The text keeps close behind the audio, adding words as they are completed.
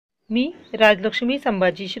मी राजलक्ष्मी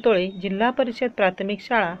संभाजी शितोळे, जिल्हा परिषद प्राथमिक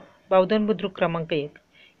शाळा बावधन बुद्रुक क्रमांक 1,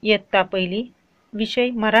 इयत्ता पहिली, विषय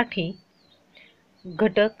मराठी,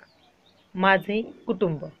 घटक माझे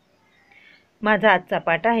कुटुंब. माझा आजचा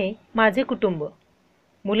पाठ आहे माझे कुटुंब.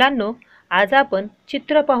 मुलांनो, आज आपण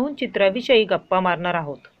चित्र पाहून चित्राविषयी गप्पा मारणार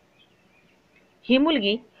आहोत. ही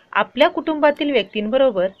मुलगी आपल्या कुटुंबातील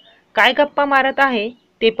व्यक्तींबरोबर काय गप्पा मारत आहे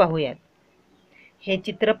ते पाहूयात. हे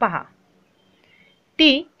चित्र पहा.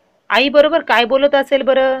 ती आई बरोबर काय बोलत असेल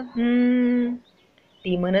बरं?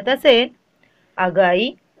 ती म्हणत असेल, अगं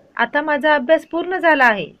आई, आता माझा अभ्यास पूर्ण झाला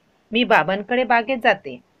आहे, मी बाबांकडे बागेत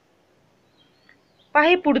जाते.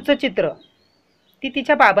 पाहे पुढचं चित्र. ती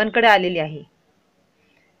तिच्या बाबांकडे आलेली आहे.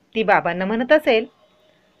 ती बाबांना म्हणत असेल,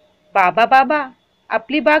 बाबा बाबा,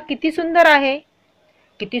 आपली बाग किती सुंदर आहे,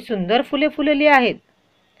 किती सुंदर फुले फुलली आहेत,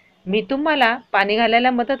 मी तुम्हाला पाणी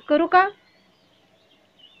घालायला मदत करू का?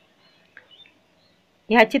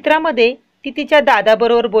 ह्या चित्रामध्ये ती तिच्या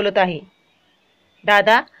दादाबरोबर बोलत आहे.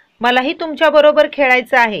 दादा, मलाही तुमच्या बरोबर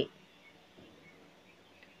खेळायचं आहे.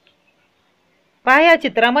 पहा, या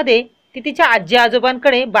चित्रामध्ये ती तिच्या आजी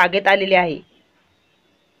आजोबांकडे बागेत आलेली आहे.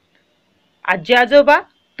 आजी आजोबा,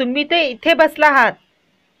 तुम्ही ते इथे बसला आहात,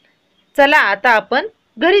 चला आता आपण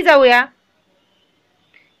घरी जाऊया.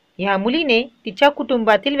 ह्या मुलीने तिच्या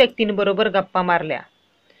कुटुंबातील व्यक्तींबरोबर गप्पा मारल्या.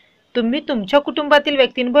 तुम्ही तुमच्या कुटुंबातील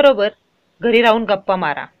व्यक्तींबरोबर घरी राहून गप्पा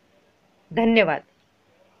मारा. धन्यवाद.